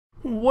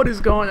What is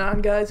going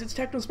on, guys? It's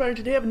TechnoSpider.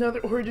 Today I have another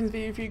Origins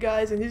video for you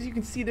guys, and as you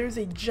can see there's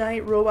a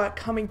giant robot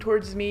coming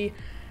towards me,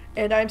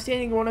 and I'm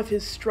standing in one of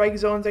his strike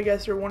zones, I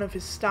guess, or one of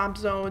his stomp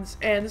zones,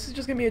 and this is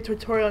just going to be a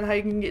tutorial on how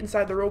you can get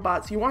inside the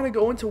robot. So you want to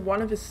go into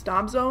one of his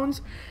stomp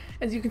zones.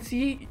 As you can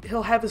see,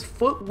 he'll have his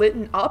foot lit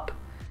up,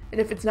 and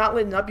if it's not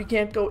lit up you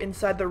can't go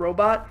inside the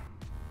robot,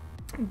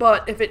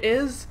 but if it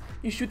is,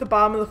 you shoot the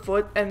bottom of the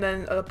foot and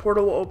then a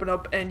portal will open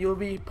up and you'll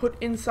be put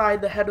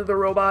inside the head of the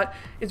robot.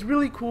 It's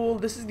really cool.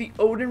 This is the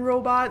Odin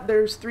robot.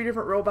 There's 3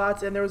 different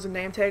robots and there was a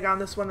name tag on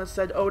this one that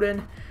said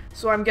Odin.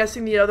 So I'm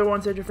guessing the other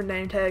ones have different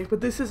name tags.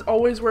 But this is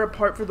always where a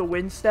part for the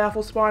wind staff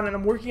will spawn, and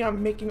I'm working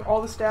on making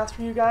all the staffs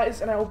for you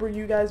guys, and I will bring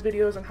you guys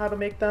videos on how to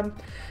make them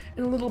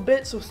in a little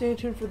bit, so stay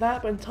tuned for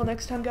that. But until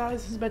next time,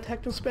 guys, this is my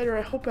TechnoSpider.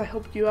 I hope I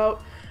helped you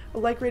out. A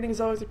like rating is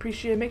always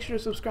appreciated. Make sure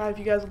to subscribe if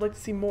you guys would like to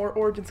see more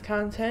Origins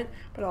content,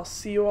 but I'll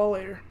see you all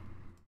later.